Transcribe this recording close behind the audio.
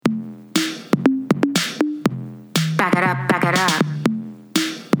Back it up, back it up.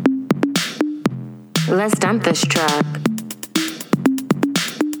 Let's dump this truck.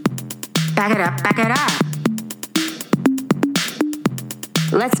 Back it up, back it up.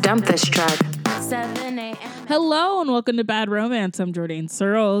 Let's dump this truck. 7 a.m. Hello and welcome to Bad Romance. I'm Jordan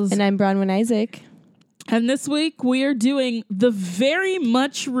Searles. And I'm Bronwyn Isaac. And this week we are doing the very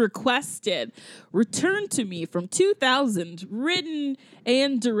much requested Return to Me from 2000, written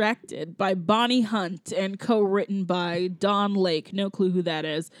and directed by Bonnie Hunt and co-written by Don Lake. No clue who that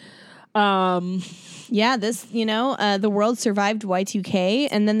is. Yeah, this, the world survived Y2K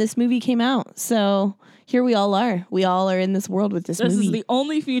and then this movie came out. So here we all are. We all are in this world with this movie. This is the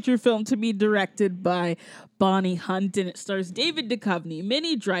only feature film to be directed by Bonnie Hunt, and it stars David Duchovny,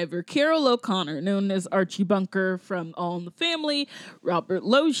 Minnie Driver, Carol O'Connor, known as Archie Bunker from All in the Family, Robert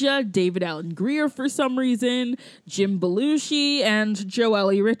Loggia, David Alan Grier for some reason, Jim Belushi, and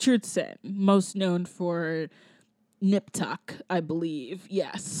Joelle Richardson, most known for Nip Tuck, I believe.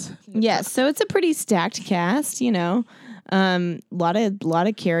 Yes. Yes, so it's a pretty stacked cast, lot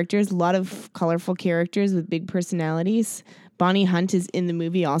of characters, a lot of colorful characters with big personalities. Bonnie Hunt is in the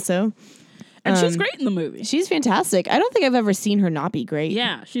movie also. And she's great in the movie. She's fantastic. I don't think I've ever seen her not be great.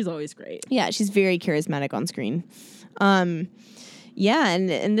 Yeah, she's always great. Yeah, she's very charismatic on screen. And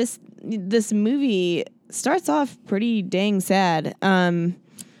this movie starts off pretty dang sad.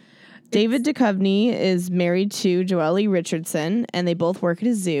 David Duchovny is married to Joelle Richardson, and they both work at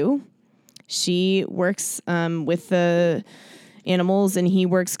a zoo. She works with the animals, and he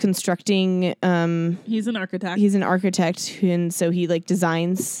works constructing. He's an architect. He's an architect, and so he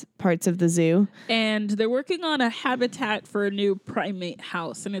designs parts of the zoo. And they're working on a habitat for a new primate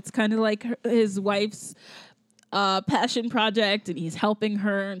house, and it's kind of like his wife's passion project, and he's helping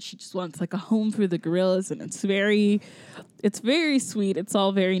her, and she just wants a home for the gorillas, and it's very sweet. It's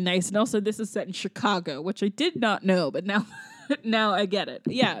all very nice, and also this is set in Chicago, which I did not know, but now. Now I get it.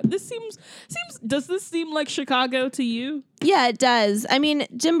 Yeah, this does this seem like Chicago to you? Yeah, it does. I mean,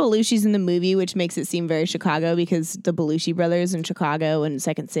 Jim Belushi's in the movie, which makes it seem very Chicago because the Belushi brothers in Chicago and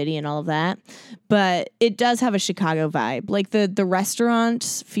Second City and all of that. But it does have a Chicago vibe. The restaurant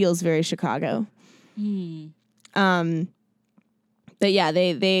feels very Chicago. But yeah,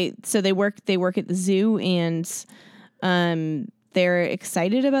 they work at the zoo, and they're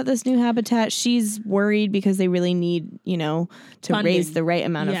excited about this new habitat. She's worried because they really need, to funding. Raise the right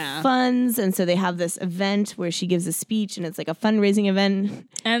amount of funds. And so they have this event where she gives a speech, and it's like a fundraising event.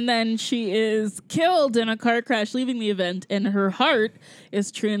 And then she is killed in a car crash leaving the event, and her heart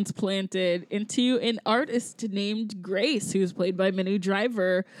is transplanted into an artist named Grace, who's played by Minnie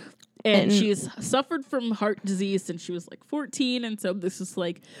Driver. And she's suffered from heart disease since she was 14. And so this is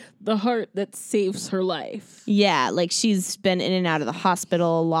the heart that saves her life. Yeah, she's been in and out of the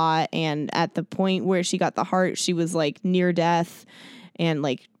hospital a lot. And at the point where she got the heart, she was near death and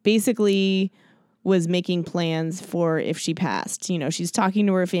basically was making plans for if she passed. She's talking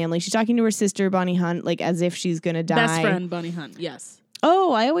to her family. She's talking to her sister, Bonnie Hunt, as if she's going to die. Best friend, Bonnie Hunt, yes.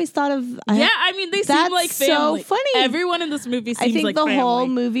 Oh, I always thought of... they seem like family. So funny. Everyone in this movie seems like family. I think the whole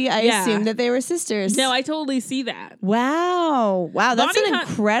movie, I assumed that they were sisters. No, I totally see that. Wow, that's an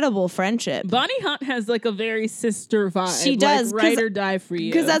incredible friendship. Bonnie Hunt has a very sister vibe. She does. Ride or die for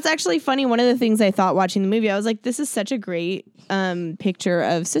you. Because that's actually funny. One of the things I thought watching the movie, I was like, this is such a great picture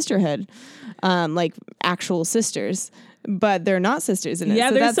of sisterhood. Actual sisters. But they're not sisters in it. Yeah,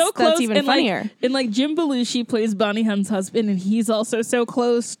 so they're so close. That's even funnier. And Jim Belushi plays Bonnie Hunt's husband, and he's also so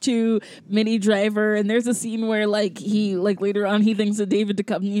close to Minnie Driver. And there's a scene where he later on he thinks that David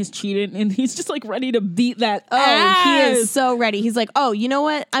Duchovny is cheating, and he's just ready to beat that. Oh, he is so ready. He's like, oh, you know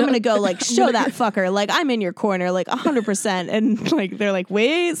what? I'm gonna go show that fucker. I'm in your corner, 100%. And they're like,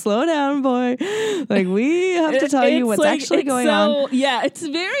 wait, slow down, boy. We have to tell you what's actually going on. Yeah,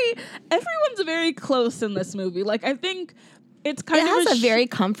 everyone's very close in this movie. I think. It has a very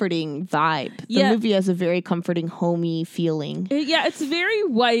comforting vibe. The movie has a very comforting, homey feeling. It's very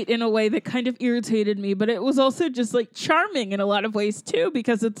white in a way that kind of irritated me, but it was also just charming in a lot of ways too,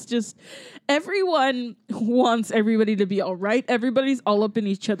 because it's just everyone wants everybody to be all right. Everybody's all up in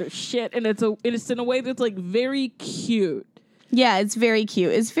each other's shit, and it's in a way that's very cute. Yeah, it's very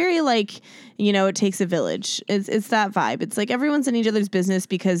cute. It's very it takes a village. It's that vibe. It's everyone's in each other's business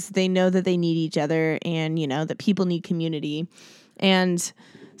because they know that they need each other, and that people need community. And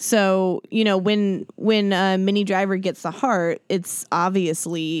So, you know, when Minnie Driver gets the heart, it's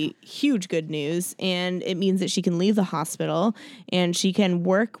obviously huge good news, and it means that she can leave the hospital and she can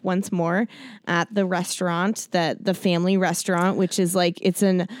work once more at the restaurant, that the family restaurant, which is like, it's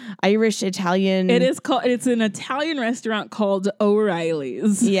an Irish Italian. It's an Italian restaurant called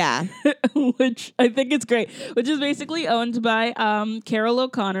O'Reilly's. Yeah. Which I think is great, which is basically owned by Carol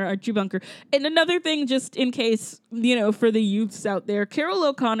O'Connor, Archie Bunker. And another thing, just in case, you know, for the youths out there, Carol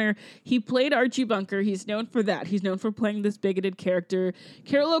O'Connor, he played Archie Bunker. He's known for that. He's known for playing this bigoted character.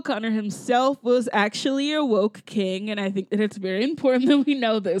 Carol O'Connor himself was actually a woke king, and I think that it's very important that we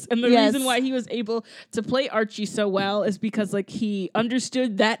know this. And the reason why he was able to play Archie so well is because, like, he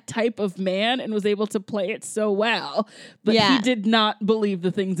understood that type of man and was able to play it so well. But he did not believe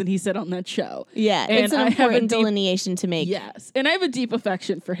the things that he said on that show. Yeah, and it's an important delineation to make. Yes, and I have a deep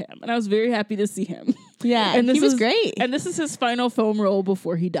affection for him, and I was very happy to see him. Yeah, and he was great. And this is his final film role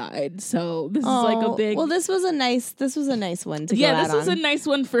before he died. So this is like a big. Well, this was a nice one to go out this was on. a nice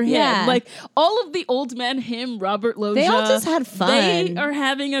one for him. Yeah. Like all of the old men, him, Robert Loggia, They all just had fun. They are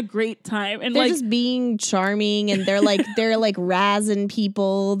having a great time, and they're like just being charming, and they're like razzing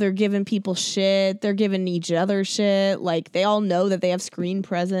people. They're giving people shit. They're giving each other shit. Like they all know that they have screen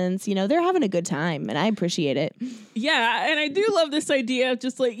presence. You know, they're having a good time, and I appreciate it. Yeah, and I do love this idea of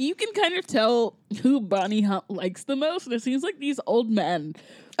just like you can kind of tell who Bonnie Hunt likes the most. And it seems like these old men.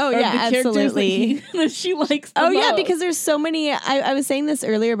 Oh yeah, absolutely. That she likes. The most. Yeah, because there's so many. I was saying this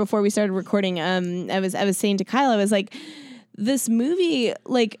earlier before we started recording. I was saying to Kyle, I was like, this movie,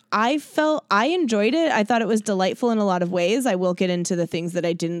 like I enjoyed it. I thought it was delightful in a lot of ways. I will get into the things that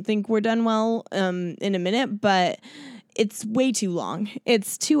I didn't think were done well in a minute, but it's way too long.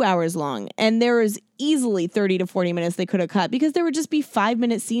 It's 2 hours long, and there was easily 30 to 40 minutes they could have cut because there would just be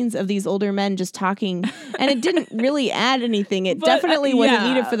 5-minute scenes of these older men just talking, and it didn't really add anything. It definitely wasn't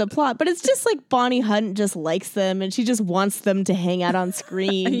needed for the plot, but it's just like Bonnie Hunt just likes them, and she just wants them to hang out on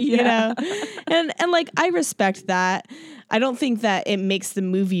screen, you know? And like, I respect that. I don't think that it makes the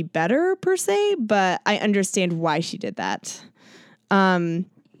movie better per se, but I understand why she did that.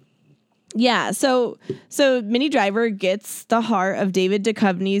 Yeah, so Minnie Driver gets the heart of David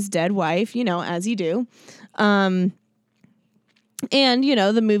Duchovny's dead wife, you know, as you do. And, you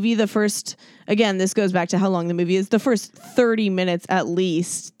know, the movie, again, this goes back to how long the movie is. The first 30 minutes at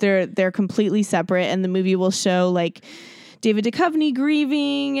least, they're completely separate, and the movie will show, like, David Duchovny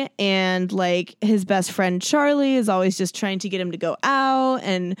grieving, and like his best friend Charlie is always just trying to get him to go out,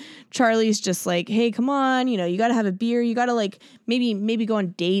 and Charlie's just like, hey, come on, you know, you gotta have a beer, you gotta like maybe go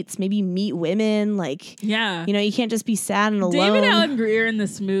on dates, maybe meet women, like, yeah, you know, you can't just be sad and alone. David Alan Grier in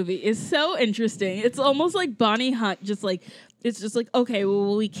this movie is so interesting. It's almost like Bonnie Hunt just like, it's just like, okay,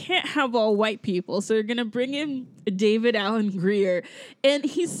 well, we can't have all white people, so you're going to bring in David Alan Grier. And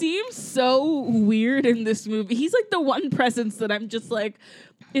he seems so weird in this movie. He's like the one presence that I'm just like,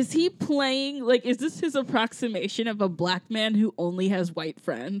 is he playing, like, is this his approximation of a black man who only has white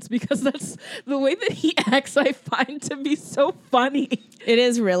friends? Because that's the way that he acts, I find to be so funny. It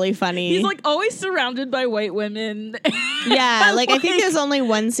is really funny. He's like always surrounded by white women. Yeah, like I think there's only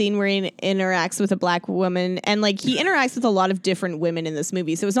one scene where he interacts with a black woman, and like he interacts with a lot of different women in this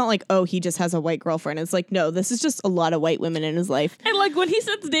movie. So it's not like, oh, he just has a white girlfriend. It's like, no, this is just a lot of white women in his life. And like when he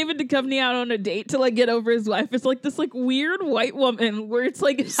sends David Duchovny out on a date to like get over his wife, it's like this like weird white woman where it's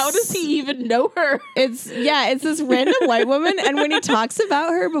like, how does he even know her? It's this random white woman, and when he talks about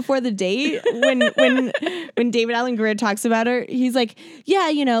her before the date, when David Alan Grier talks about her, he's like, yeah,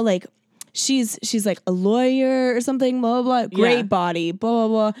 you know, like she's like a lawyer or something, blah, blah, blah, great body, blah,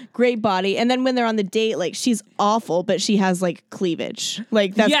 blah, blah, great body. And then when they're on the date, like she's awful, but she has like cleavage.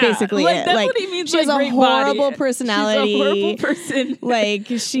 Like that's basically like, it. That's like what he means, she has like, a great horrible body. personality. She's a horrible person. Like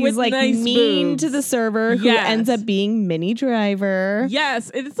she's with like nice mean boobs. to the server who ends up being Minnie Driver.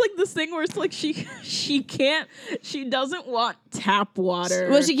 Yes, and it's like this thing where it's like she doesn't want tap water.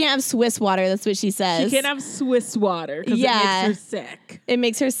 Well, she can't have Swiss water. That's what she says. She can't have Swiss water because it makes her sick. It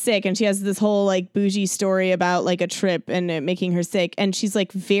makes her sick, and she has this whole like bougie story about like a trip and it making her sick, and she's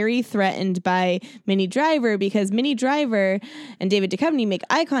like very threatened by Minnie Driver because Minnie Driver and David Duchovny make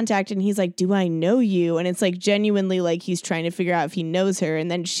eye contact, and he's like, do I know you? And it's like genuinely like he's trying to figure out if he knows her, and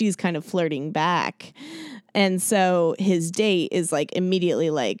then she's kind of flirting back. And so his date is like immediately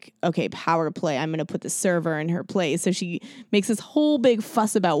like, okay, power play. I'm going to put the server in her place. So she makes this whole big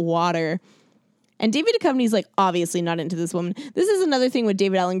fuss about water. And David Duchovny's like obviously not into this woman. This is another thing with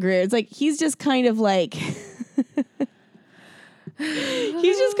David Alan Grier. It's like he's just kind of like he's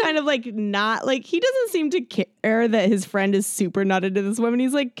just kind of like not like, he doesn't seem to care that his friend is super not into this woman.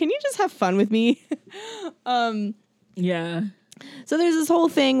 He's like, can you just have fun with me? Yeah. So there's this whole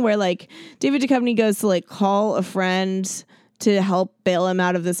thing where like David Duchovny goes to like call a friend to help bail him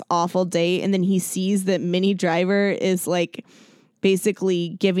out of this awful date. And then he sees that Minnie Driver is like basically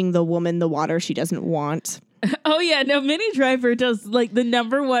giving the woman the water she doesn't want. Oh yeah, no, Minnie Driver does like the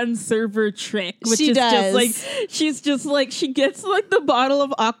number one server trick, which She is does. just like she gets like the bottle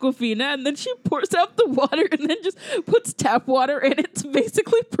of Aquafina and then she pours out the water and then just puts tap water in it to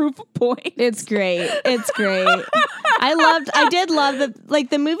basically prove a point. It's great. It's great. I did love that.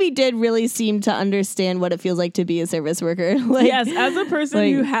 Like the movie did really seem to understand what it feels like to be a service worker. Like, Yes, as a person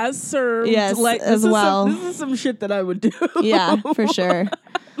like, who has served, yes, like as well. this is some shit that I would do. Yeah, for sure.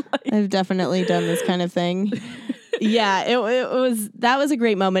 I've definitely done this kind of thing. Yeah, it was a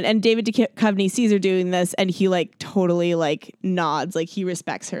great moment. And David Duchovny sees her doing this and he like totally like nods, like he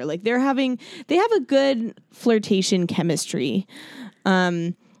respects her. Like they have a good flirtation chemistry.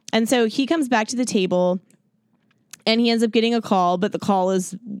 And so he comes back to the table and he ends up getting a call, but the call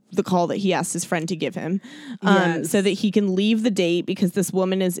is the call that he asked his friend to give him, so that he can leave the date because this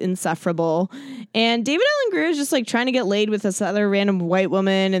woman is insufferable. And David Allen Greer is just like trying to get laid with this other random white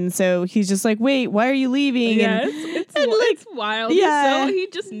woman, and so he's just like, "Wait, why are you leaving?" Yeah, and it's wild. Yeah, So he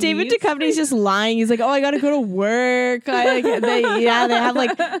just David needs Duchovny's just lying. He's like, "Oh, I gotta go to work." They have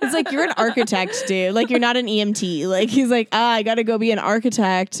like, it's like, you're an architect, dude. Like you're not an EMT. Like he's like, I gotta go be an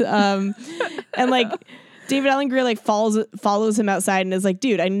architect. And like David Allen Greer like follows him outside and is like,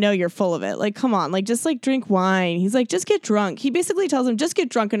 dude, I know you're full of it. Like, come on, like just like drink wine. He's like, just get drunk. He basically tells him, just get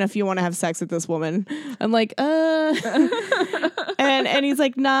drunk enough you want to have sex with this woman. I'm like, and he's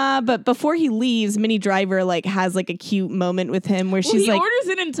like, nah. But before he leaves, Minnie Driver like has like a cute moment with him where she's he like, orders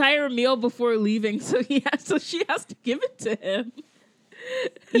an entire meal before leaving, so she has to give it to him.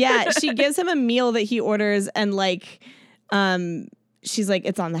 yeah, she gives him a meal that he orders and like, she's like,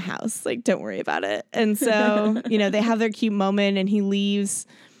 it's on the house. Like, don't worry about it. And so, they have their cute moment and he leaves.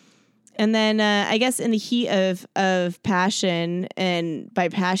 And then I guess in the heat of passion, and by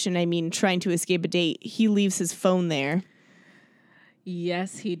passion, I mean trying to escape a date, he leaves his phone there.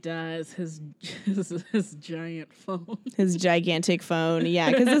 Yes, he does. His giant phone. His gigantic phone. Yeah,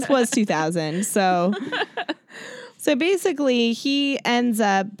 because this was 2000. So basically he ends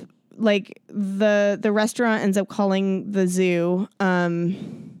up, like the restaurant ends up calling the zoo.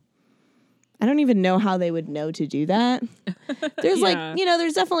 I don't even know how they would know to do that. There's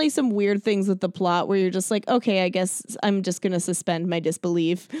there's definitely some weird things with the plot where you're just like, okay, I guess I'm just going to suspend my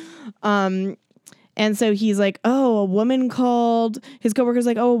disbelief. And so he's like, oh, a woman called. His coworker's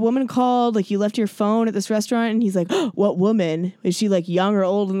like, oh, a woman called. Like, you left your phone at this restaurant. And he's like, oh, what woman? Is she like young or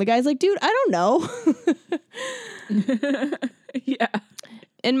old? And the guy's like, dude, I don't know. Yeah.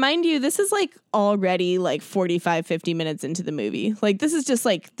 And mind you, this is like already like 45, 50 minutes into the movie. Like this is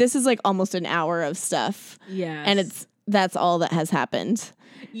like almost an hour of stuff. Yeah. And that's all that has happened.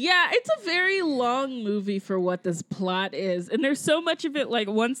 Yeah, it's a very long movie for what this plot is. And there's so much of it, like,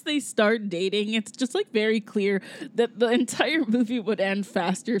 once they start dating, it's just, like, very clear that the entire movie would end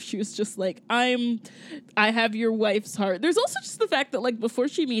faster if she was just like, I have your wife's heart. There's also just the fact that, like, before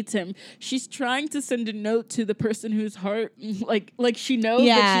she meets him, she's trying to send a note to the person whose heart, like she knows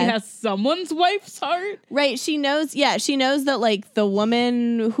that she has someone's wife's heart. Right, she knows that, like, the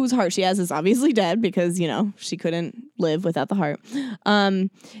woman whose heart she has is obviously dead because, she couldn't live without the heart.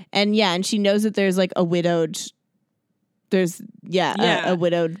 And she knows that there's like a widowed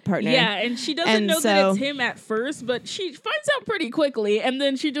partner. Yeah, and she doesn't know that it's him at first, but she finds out pretty quickly, and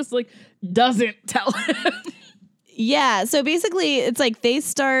then she just like doesn't tell him. Yeah, so basically it's like they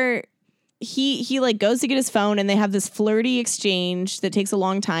start he like goes to get his phone and they have this flirty exchange that takes a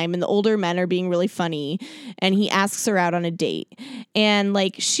long time, and the older men are being really funny, and he asks her out on a date. And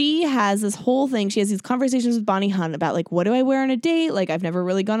like she has this whole thing, she has these conversations with Bonnie Hunt about like, what do I wear on a date? Like I've never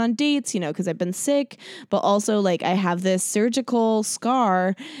really gone on dates, because I've been sick, but also like I have this surgical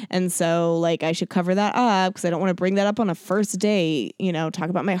scar, and so like I should cover that up because I don't want to bring that up on a first date, talk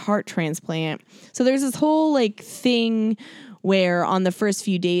about my heart transplant. So there's this whole like thing where on the first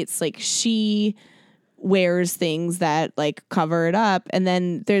few dates, like she wears things that like cover it up. And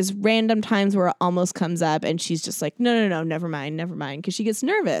then there's random times where it almost comes up and she's just like, no, never mind. Cause she gets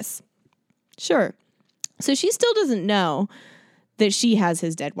nervous. Sure. So she still doesn't know that she has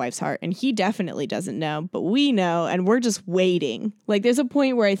his dead wife's heart, and he definitely doesn't know, but we know, and we're just waiting. Like there's a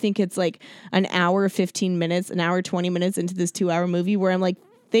point where I think it's like an hour, 15 minutes, an hour, 20 minutes into this 2-hour movie where I'm like,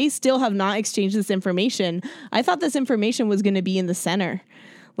 they still have not exchanged this information. I thought this information was going to be in the center.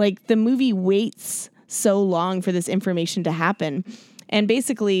 Like the movie waits so long for this information to happen. And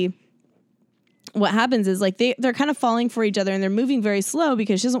basically what happens is like they're kind of falling for each other, and they're moving very slow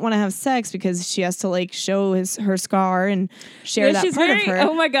because she doesn't want to have sex because she has to like show her scar and share that part of her.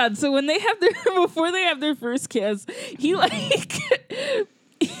 Oh my God. So when they have before they have their first kiss, he like,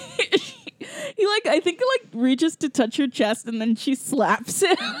 I think he like reaches to touch her chest and then she slaps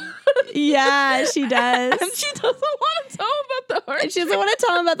him. Yeah, she does. And she doesn't want to tell him about the heart. She doesn't want to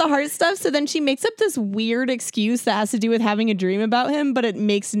tell him about the heart stuff. So then she makes up this weird excuse that has to do with having a dream about him, but it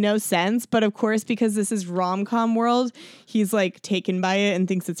makes no sense. But of course, because this is rom-com world, he's like taken by it and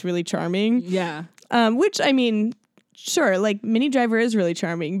thinks it's really charming. Yeah. Which, I mean, sure, like Minnie Driver is really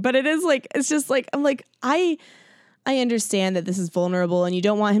charming, but it is like, it's just like, I'm like, I understand that this is vulnerable and you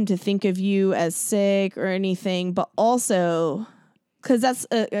don't want him to think of you as sick or anything, but also, because that's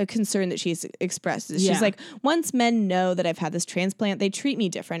a concern that she's expressed. She's like, once men know that I've had this transplant, they treat me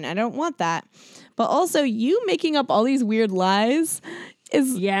different. I don't want that. But also, you making up all these weird lies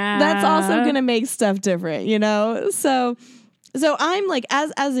that's also going to make stuff different, you know? So I'm like,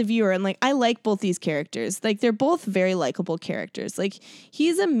 as a viewer, and like, I like both these characters. Like, they're both very likable characters. Like,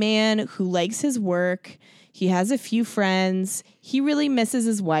 he's a man who likes his work. He has a few friends. He really misses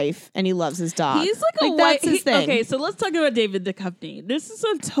his wife, and he loves his dog. He's like a that's his thing. Okay, so let's talk about David Duchovny. This is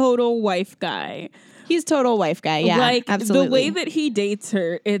a total wife guy. He's total wife guy. Yeah, like absolutely. The way that he dates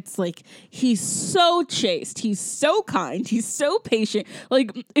her, it's like he's so chaste, he's so kind, he's so patient.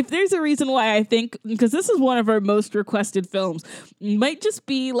 Like, if there's a reason why I think, because this is one of our most requested films, might just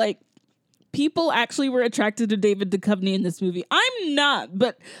be like people actually were attracted to David Duchovny in this movie. I'm not,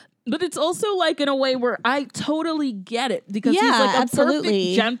 but it's also like in a way where I totally get it because he's like a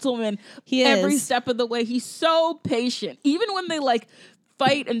perfect gentleman. He is. Every step of the way. He's so patient. Even when they like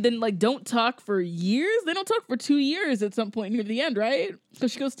fight and then like don't talk for years. They don't talk for 2 years at some point near the end, right?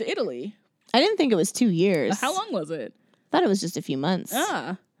 Because she goes to Italy. I didn't think it was 2 years. How long was it? Thought it was just a few months.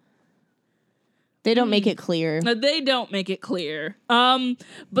 Ah. They don't make it clear. No, they don't make it clear.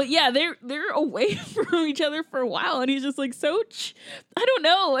 But yeah, they're away from each other for a while, and he's just like I don't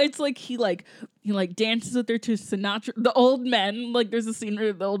know. It's like he dances with her to Sinatra. The old men, like there's a scene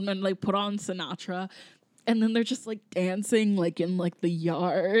where the old men like put on Sinatra, and then they're just like dancing like in like the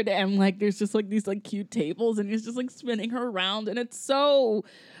yard, and like there's just like these like cute tables, and he's just like spinning her around, and it's so.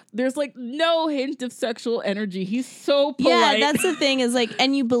 There's like no hint of sexual energy. He's so polite. Yeah, that's the thing is like,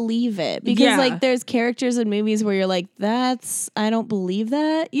 and you believe it because like there's characters in movies where you're like, I don't believe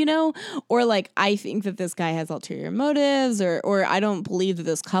that, you know, or like I think that this guy has ulterior motives, or I don't believe that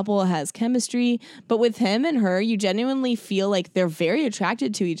this couple has chemistry. But with him and her, you genuinely feel like they're very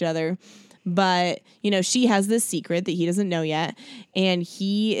attracted to each other. But, you know, she has this secret that he doesn't know yet. And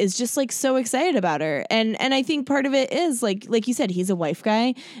he is just like so excited about her. And I think part of it is like you said, he's a wife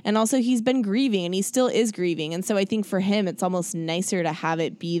guy. And also he's been grieving and he still is grieving. And so I think for him, it's almost nicer to have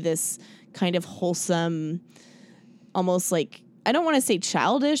it be this kind of wholesome, almost like, I don't want to say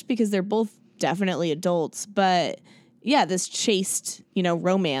childish because they're both definitely adults. But yeah, this chaste, you know,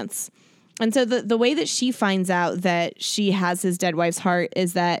 romance. And so the way that she finds out that she has his dead wife's heart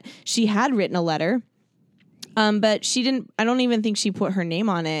is that she had written a letter, but she didn't. I don't even think she put her name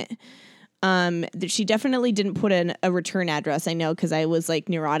on it. She definitely didn't put a return address. I know because I was like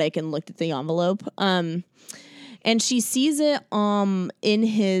neurotic and looked at the envelope. And she sees it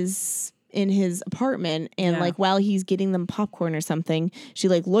in his apartment, and like while he's getting them popcorn or something, she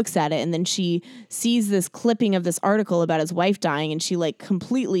like looks at it, and then she sees this clipping of this article about his wife dying, and she like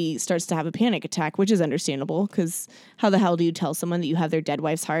completely starts to have a panic attack, which is understandable because how the hell do you tell someone that you have their dead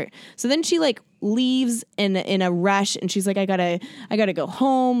wife's heart? So then she like leaves in a rush, and she's like, I gotta go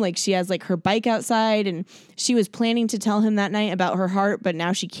home. Like she has like her bike outside, and she was planning to tell him that night about her heart, but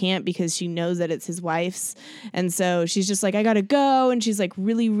now she can't because she knows that it's his wife's. And so she's just like, I gotta go. And she's like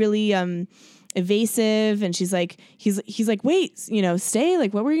really, really evasive, and she's like, he's like, wait, you know, stay,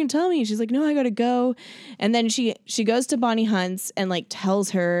 like what were you gonna tell me? And she's like, no, I gotta go. And then she goes to Bonnie Hunt's and like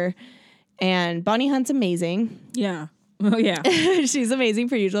tells her, and Bonnie Hunt's amazing. Yeah. Oh yeah. She's amazing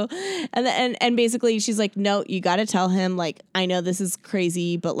per usual. And basically she's like, no, you got to tell him, like, I know this is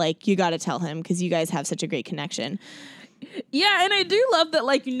crazy, but like, you got to tell him because you guys have such a great connection. Yeah, and I do love that,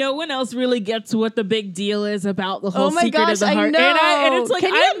 like, no one else really gets what the big deal is about the whole secret gosh, of the heart. I know. And it's like,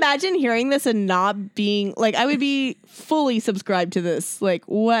 can you imagine hearing this and not being like, I would be fully subscribed to this. Like,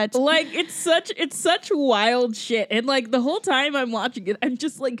 what? Like, it's such wild shit. And like the whole time I'm watching it, I'm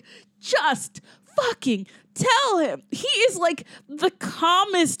just like, just fucking tell him. He is like the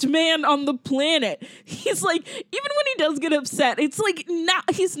calmest man on the planet. He's like, even when he does get upset, it's like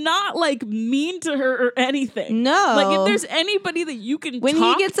he's not like mean to her or anything. No. Like if there's anybody that you can when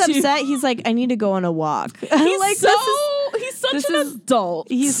talk he gets to, upset, he's like, I need to go on a walk. He's like, so He's such an adult.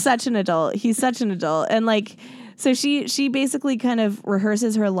 He's such an adult. He's such an adult. And like, so she basically kind of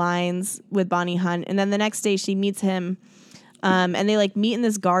rehearses her lines with Bonnie Hunt, and then the next day she meets him. And they like meet in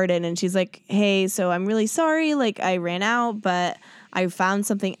this garden, and she's like, hey, so I'm really sorry. Like, I ran out, but I found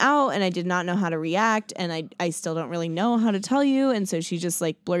something out and I did not know how to react, and I still don't really know how to tell you. And so she just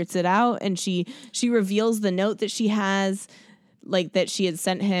like blurts it out, and she reveals the note that she has, like that she had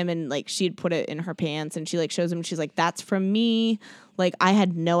sent him, and like she had put it in her pants, and she like shows him, she's like, that's from me. Like, I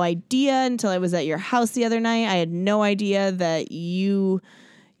had no idea until I was at your house the other night. I had no idea that you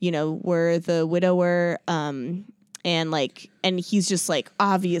know, were the widower. And he's just like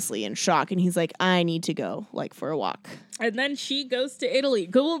obviously in shock, and he's like, I need to go like for a walk. And then she goes to Italy.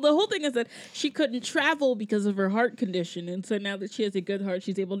 Well, the whole thing is that she couldn't travel because of her heart condition. And so now that she has a good heart,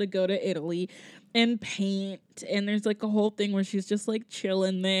 she's able to go to Italy and paint. And there's like a whole thing where she's just like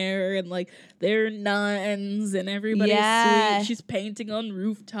chilling there, and like there are nuns and everybody's sweet. She's painting on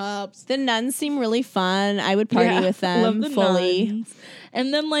rooftops. The nuns seem really fun. I would party with them love the fully. Nuns.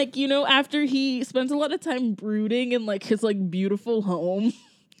 And then like, you know, after he spends a lot of time brooding in like his like beautiful home.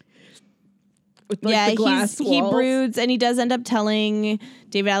 With, like, the glass he walls. broods, and he does end up telling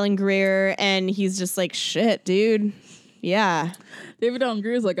David Alan Grier, and he's just like, shit, dude. Yeah. David Alan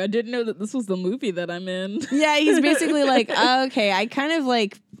Grier's like, I didn't know that this was the movie that I'm in. Yeah, he's basically like, okay, I kind of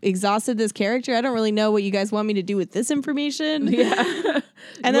like exhausted this character. I don't really know what you guys want me to do with this information. Yeah. And you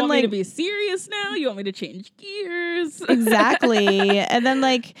then want like me to be serious now? You want me to change gears? Exactly. And then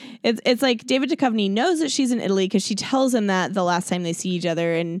like it's like David Duchovny knows that she's in Italy because she tells him that the last time they see each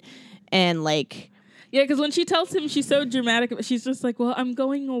other, and like, yeah, because when she tells him, she's so dramatic. She's just like, well, I'm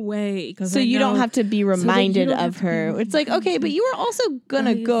going away. So you don't have to be reminded of her. It's like, okay, but you were also going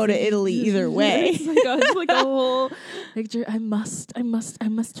to go to Italy either way. It's like a whole picture. I must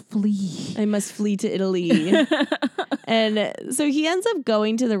flee. I must flee to Italy. And so he ends up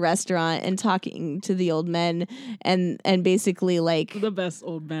going to the restaurant and talking to the old men, and basically like the best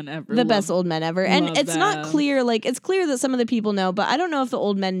old men ever. And Love it's not them. clear, like it's clear that some of the people know, but I don't know if the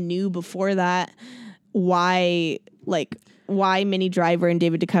old men knew before that why Minnie Driver and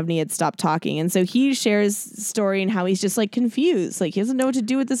David Duchovny had stopped talking. And so he shares story and how he's just like confused. Like he doesn't know what to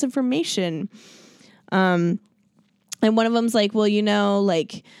do with this information. And one of them's like, well, you know,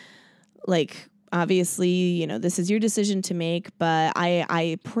 like obviously, you know, this is your decision to make, but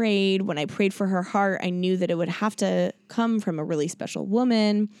I prayed. When I prayed for her heart, I knew that it would have to come from a really special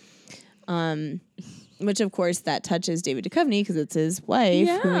woman. Which, of course, that touches David Duchovny because it's his wife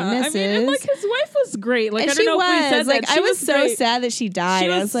who he misses. I mean, and like his wife was great. Like, and I don't know if we said like, that. I was so great. sad that she died. She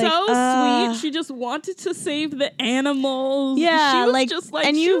was, I was like, so sweet. She just wanted to save the animals. Yeah, she was like, just like,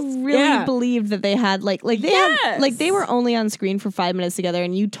 and you really believed that they had they had like they were only on screen for 5 minutes together,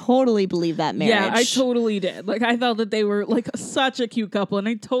 and you totally believed that marriage. Yeah, I totally did. Like, I thought that they were like such a cute couple, and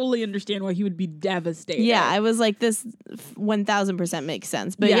I totally understand why he would be devastated. Yeah, I was like, this 1000% makes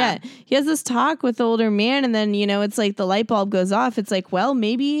sense. But yeah, he has this talk with the older man, and then, you know, it's like the light bulb goes off. It's like, well,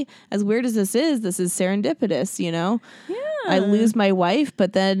 maybe as weird as this is serendipitous, you know? Yeah. I lose my wife,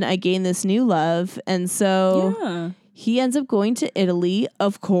 but then I gain this new love. And so he ends up going to Italy,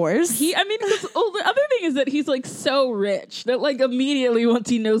 of course. The other thing is that he's like so rich that like immediately once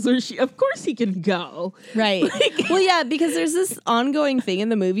he knows where of course he can go. Right. Well, yeah, because there's this ongoing thing in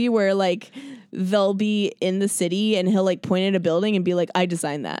the movie where like they'll be in the city and he'll like point at a building and be like, I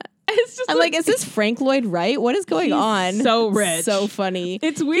designed that. It's just I'm like, is this Frank Lloyd Wright? What is going on? So rich. So funny.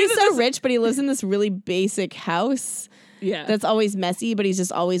 It's weird. He's so rich, but he lives in this really basic house. Yeah. That's always messy, but he's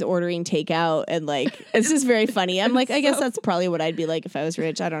just always ordering takeout, and like it's just very funny. I'm like, I guess that's probably what I'd be like if I was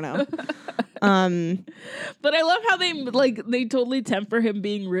rich. I don't know. But I love how they totally temper him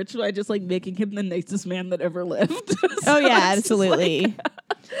being rich by just like making him the nicest man that ever lived. Oh yeah, absolutely.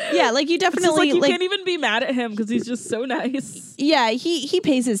 Yeah, like you definitely you can't even be mad at him because he's just so nice. Yeah, he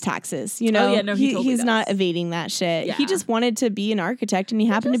pays his taxes, you know. Oh, yeah, no, he totally he's does. not evading that shit. Yeah. He just wanted to be an architect, and he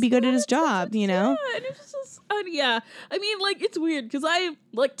happened to be good at his job, you know. Yeah, and it was just yeah. I mean, like, it's weird because I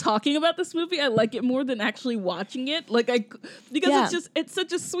like talking about this movie. I like it more than actually watching it. It's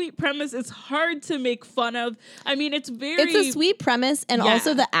such a sweet premise. It's hard to make fun of. I mean, it's a sweet premise, and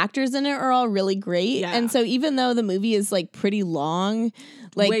also the actors in it are all really great. Yeah. And so even though the movie is like pretty long,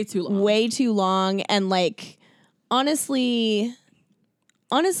 like way too long, and like honestly,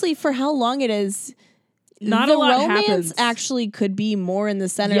 for how long it is, not the a lot romance happens. actually could be more in the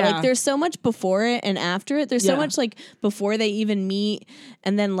center. Yeah. Like there's so much before it and after it. There's so much like before they even meet,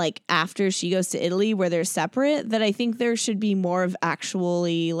 and then like after she goes to Italy where they're separate, that I think there should be more of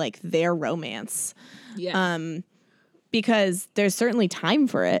actually like their romance. Yeah. Because there's certainly time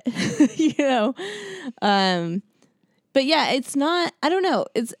for it, you know. But yeah, it's not, I don't know.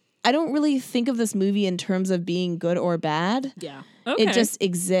 I don't really think of this movie in terms of being good or bad. Yeah. Okay. It just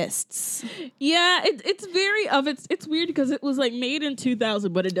exists. Yeah, it's very it's weird because it was like made in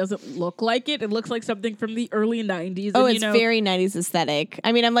 2000, but it doesn't look like it. It looks like something from the early 90s. Oh, and, it's very 90s aesthetic.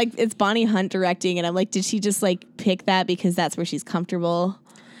 I mean, I'm like, it's Bonnie Hunt directing, and I'm like, did she just like pick that because that's where she's comfortable?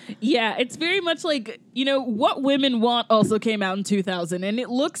 Yeah, it's very much like, What Women Want also came out in 2000, and it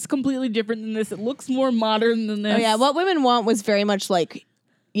looks completely different than this. It looks more modern than this. Oh yeah, What Women Want was very much like,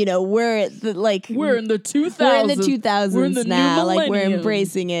 we're in the 2000s. We're in the 2000s We're in the now. Like, we're millennium.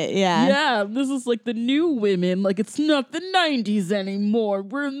 embracing it. Yeah. Yeah, this is like the new women. Like, it's not the 90s anymore.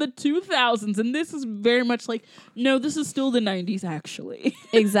 We're in the 2000s, and this is very much like, no, this is still the 90s, actually.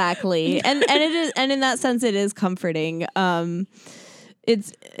 Exactly. and it is, and in that sense, it is comforting.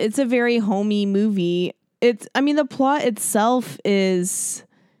 It's a very homey movie. The plot itself is,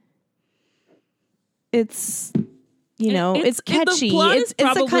 it's catchy. The plot is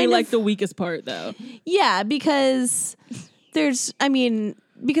probably it's the kind like of, the weakest part, though. Yeah, because because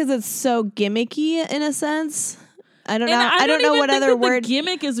it's so gimmicky in a sense. I don't know. I don't know what other word. The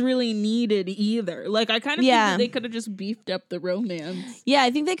gimmick is really needed either. Like, I kind of think that they could have just beefed up the romance. Yeah,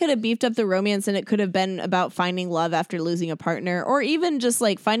 I think they could have beefed up the romance, and it could have been about finding love after losing a partner, or even just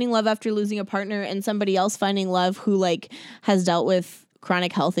like finding love after losing a partner and somebody else finding love who like has dealt with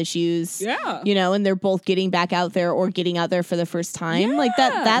chronic health issues. Yeah. And they're both getting back out there or getting out there for the first time. Yeah. Like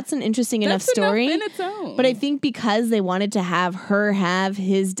that's an interesting enough story. Enough in its own. But I think because they wanted to have her have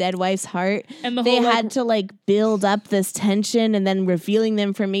his dead wife's heart, and they had to like build up this tension and then revealing the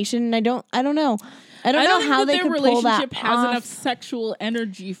information. And I don't know. I don't know how they could pull that relationship has off. enough sexual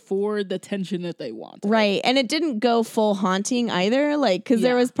energy for the tension that they want. Right. And it didn't go full haunting either. Like, because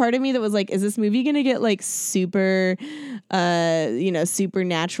there was part of me that was like, is this movie going to get like super,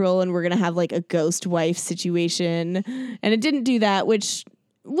 supernatural and we're going to have like a ghost wife situation? And it didn't do that, which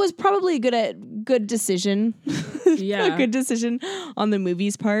was probably a good decision. Yeah. A good decision on the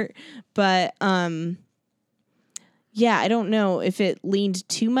movie's part. But, yeah, I don't know if it leaned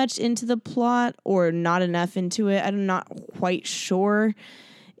too much into the plot or not enough into it. I'm not quite sure.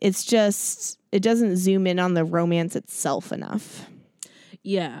 It's just, it doesn't zoom in on the romance itself enough.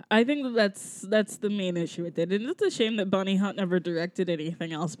 Yeah, I think that's the main issue with it. And it's a shame that Bonnie Hunt never directed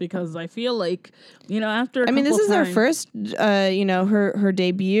anything else because I feel like, after this is her first, her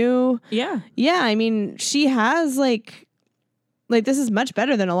debut. Yeah. Yeah, I mean, she has like this is much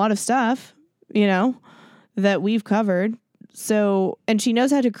better than a lot of stuff, that we've covered. So, and she knows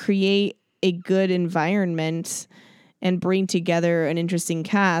how to create a good environment and bring together an interesting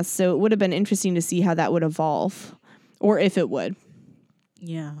cast. So it would have been interesting to see how that would evolve or if it would.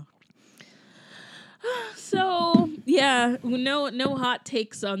 Yeah. So, yeah, no hot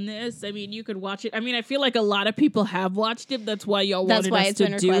takes on this. I mean, you could watch it. I mean, I feel like a lot of people have watched it. That's why y'all wanted us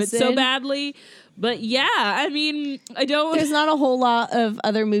to do it so badly. But yeah, I mean, there's not a whole lot of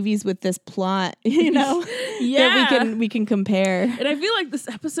other movies with this plot, yeah, that we can compare. And I feel like this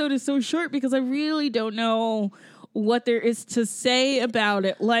episode is so short because I really don't know what there is to say about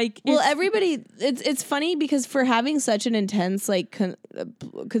it. Like, everybody, it's funny because for having such an intense like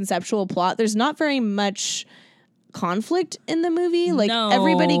conceptual plot, there's not very much conflict in the movie. Like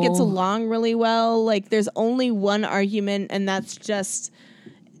everybody gets along really well. Like there's only one argument, and that's just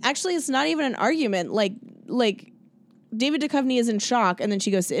actually it's not even an argument. Like David Duchovny is in shock, and then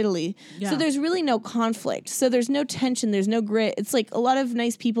she goes to Italy. Yeah. So there's really no conflict. So there's no tension. There's no grit. It's like a lot of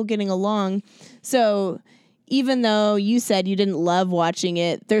nice people getting along. So even though you said you didn't love watching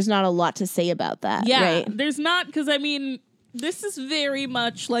it, there's not a lot to say about that. Yeah, right? There's not, because I mean, this is very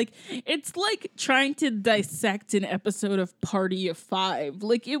much like, it's like trying to dissect an episode of Party of Five.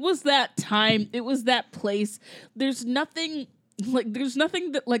 Like, it was that time, it was that place. There's nothing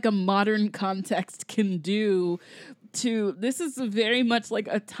that like a modern context can do to, this is very much like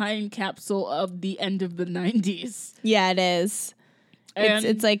a time capsule of the end of the 90s. Yeah, it is.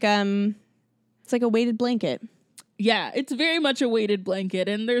 It's like a weighted blanket. Yeah, it's very much a weighted blanket.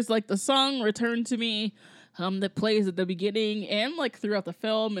 And there's like the song Return to Me that plays at the beginning and like throughout the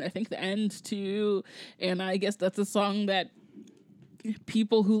film, and I think the end too. And I guess that's a song that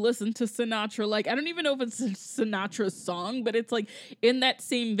people who listen to Sinatra, like, I don't even know if it's a Sinatra song, but it's like in that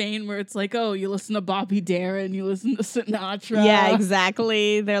same vein where it's like, oh, you listen to Bobby Darin, you listen to Sinatra. Yeah,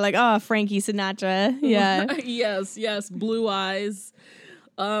 exactly. They're like, oh, Frankie Sinatra. Yeah. Yes, Blue Eyes.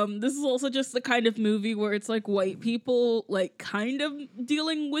 This is also just the kind of movie where it's like white people like kind of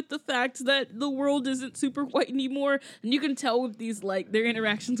dealing with the fact that the world isn't super white anymore, and you can tell with these like their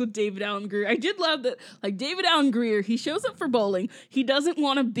interactions with David Allen Greer. I did love that, like David Allen Greer, he shows up for bowling. He doesn't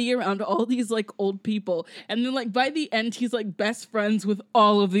want to be around all these like old people, and then like by the end he's like best friends with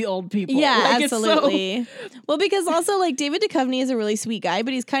all of the old people. Yeah, like, absolutely. Well, because also like David Duchovny is a really sweet guy,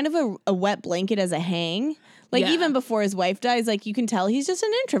 but he's kind of a wet blanket as a hang. Like, Yeah. even before his wife dies, like, you can tell he's just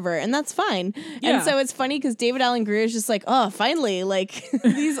an introvert, and that's fine. Yeah. And so it's funny because David Allen Greer is just like, oh, finally, like,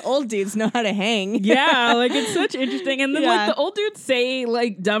 these old dudes know how to hang. Yeah, like it's such interesting. And then Yeah. like the old dudes say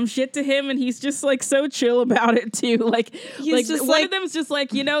like dumb shit to him, and he's just like so chill about it too. Like He's just one like- of them's just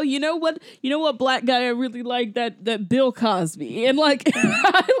like, you know what black guy I really like, that Bill Cosby. And like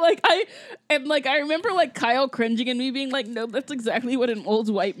I remember like Kyle cringing and me being like, no, that's exactly what an old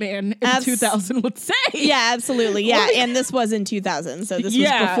white man in 2000 would say. Yeah, absolutely. Yeah. Like- And this was in 2000. So this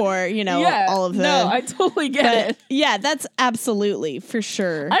Yeah. was before, you know, Yeah. all of the. No, I totally get but it. yeah, that's absolutely for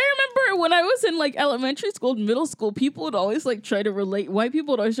sure. I remember when I was in like elementary school and middle school, people would always like try to relate. White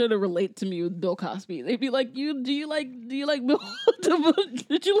people would always try to relate to me with Bill Cosby. They'd be like, do you like Bill?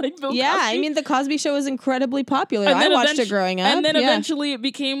 Did you like Bill Yeah, Cosby? I mean, the Cosby Show was incredibly popular. And I then watched it growing up. And then yeah. eventually it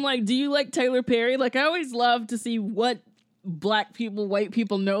became like, do you like Tyler Perry? Like, I always love to see what black people, white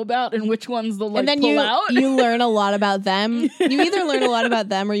people know about and which ones they'll like and then pull you out. you learn a lot about them. You either learn a lot about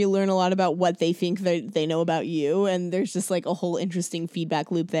them or you learn a lot about what they think they know about you. And there's just like a whole interesting feedback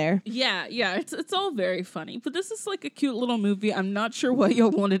loop there. Yeah, it's all very funny. But this is like a cute little movie. I'm not sure why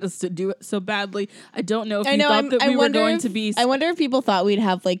y'all wanted us to do it so badly. I don't know if you thought that we were going to be. I wonder if people thought we'd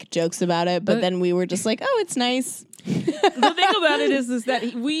have like jokes about it, but then we were just like, oh, it's nice. The thing about it is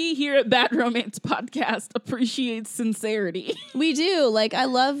that we here at Bad Romance Podcast appreciate sincerity. We do. Like,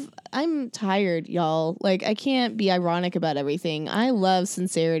 I'm tired, y'all. Like, I can't be ironic about everything. I love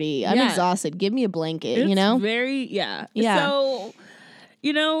sincerity. I'm Yeah. exhausted. Give me a blanket, It's you know? very Yeah. So,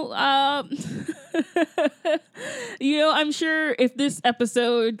 I'm sure if this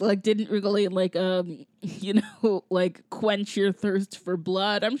episode like didn't really like like quench your thirst for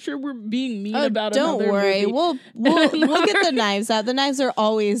blood, I'm sure we're being mean about don't another worry. movie. We'll get the knives out. The knives are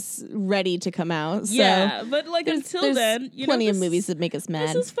always ready to come out. So Yeah, but like until there's then, plenty of this- movies that make us mad.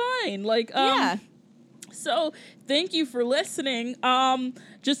 This is fine. Like, Yeah. So thank you for listening.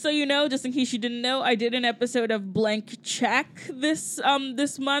 Just so you know, just in case you didn't know, I did an episode of Blank Check this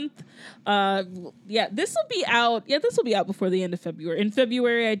month. This will be out. Yeah, this will be out before the end of February. In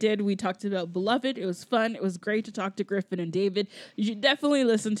February, we talked about Beloved. It was fun. It was great to talk to Griffin and David. You should definitely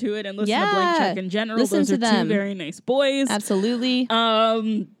listen to it and listen to Blank Check in general. Listen Those to are them. two very nice boys. Absolutely.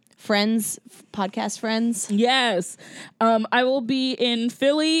 Friends, podcast friends. Yes. I will be in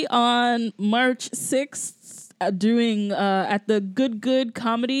Philly on March 6th doing at the Good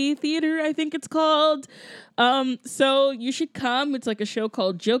Comedy Theater, I think it's called. So you should come. It's like a show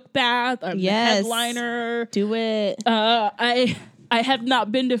called Joke Bath. I'm the headliner. Do it. I have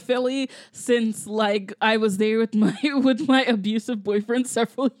not been to Philly since like I was there with my abusive boyfriend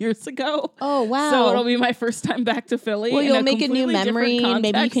several years ago. Oh, wow. So it'll be my first time back to Philly. Well, in you'll make a new completely memory. different Maybe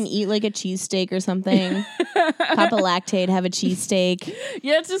you context. can eat like a cheesesteak or something. Pop a Lactaid, have a cheesesteak.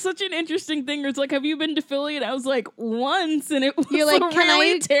 Yeah, it's just such an interesting thing. Where it's like, have you been to Philly? And I was like, once, and it was You're like, a can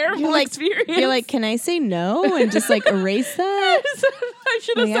really I? terrible You're like, experience. You're like, can I say no and just like erase that? I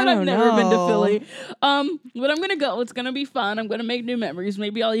should have Like, said I I've don't never been to know. Philly. But I'm gonna go. It's gonna be fun. I'm gonna make new memories.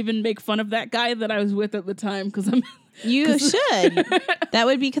 Maybe I'll even make fun of that guy that I was with at the time because I'm. You should. That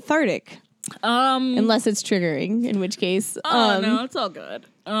would be cathartic. Unless Unless it's triggering, in which case. no, it's all good.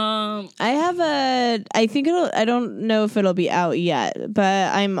 I don't know if it'll be out yet,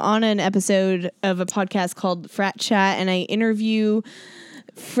 but I'm on an episode of a podcast called Frat Chat, and I interview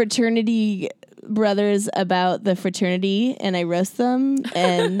fraternity brothers about the fraternity, and I roast them,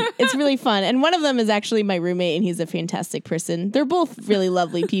 and it's really fun. And one of them is actually my roommate, and he's a fantastic person. They're both really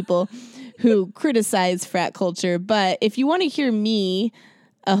lovely people who criticize frat culture, but if you want to hear me,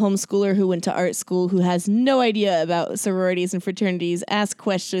 a homeschooler who went to art school who has no idea about sororities and fraternities, ask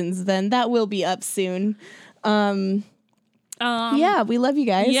questions, then that will be up soon. Yeah, we love you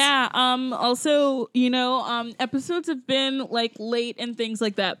guys. Yeah. Also, episodes have been like late and things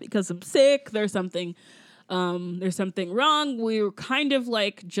like that because I'm sick. There's something wrong. We were kind of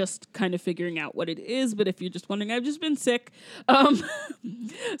figuring out what it is. But if you're just wondering, I've just been sick.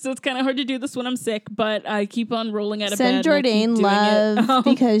 So it's kind of hard to do this when I'm sick. But I keep on rolling out of Send bed. and I keep Jordan doing love it.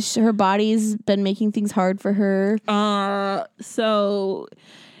 because her body's been making things hard for her. So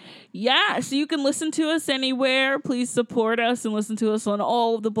Yeah, so you can listen to us anywhere. Please support us and listen to us on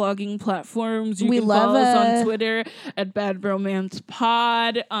all of the blogging platforms. You We can love follow us it. on Twitter at Bad Romance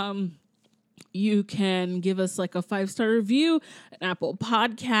Pod. You can give us like a 5-star review, an Apple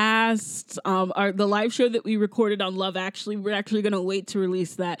Podcasts. The live show that we recorded on Love Actually, we're actually going to wait to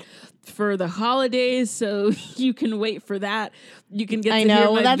release that for the holidays, so you can wait for that. You can get. I to hear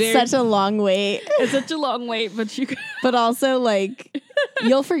know my that's very- such a long wait, It's such a long wait, but you can. but also like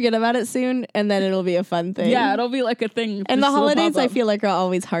you'll forget about it soon, and then it'll be a fun thing. Yeah, it'll be like a thing. And the Just will holidays, pop I up. feel like, are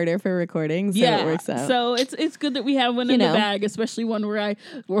always harder for recording, so it works out. So it's good that we have one You in know. the bag, especially one where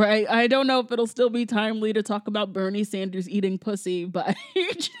I don't know if it'll still be timely to talk about Bernie Sanders eating pussy by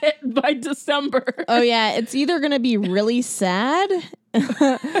December. Oh yeah, it's either gonna be really sad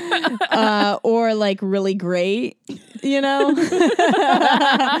or like really great, you know,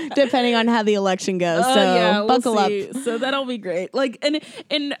 depending on how the election goes. So we'll buckle up. see. So that'll be great. Like, and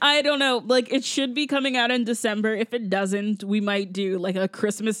I don't know, like it should be coming out in December. If it doesn't, we might do like a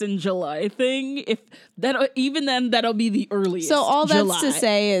Christmas in July thing. If that, even then, that'll be the earliest. So all that's July. to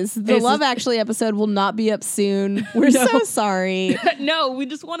say is the It's- Love Actually episode will not be up soon. We're No. so sorry. No, we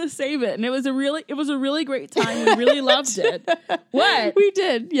just want to save it, and it was a really great time. We really loved it. What? We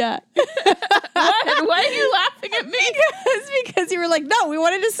did, yeah. What? Why are you laughing at me? It's because you were like, no, we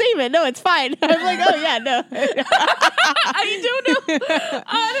wanted to save it. No, it's fine. I was like, oh yeah, no.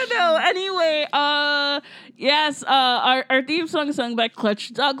 I don't know. Anyway, yes, our theme song is sung by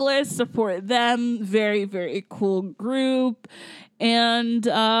Clutch Douglas. Support them. Very, very cool group. And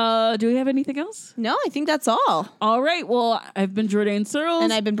do we have anything else? No, I think that's all. All right. Well, I've been Jordan Searles.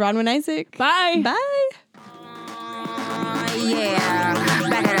 And I've been Bronwyn Isaac. Bye. Bye. Yeah,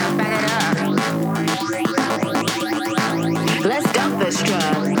 back it up, back it up. Let's dump this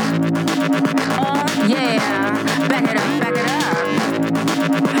truck. Yeah, back it up, back it up.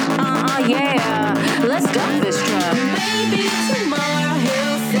 Yeah, let's dump this truck. Baby,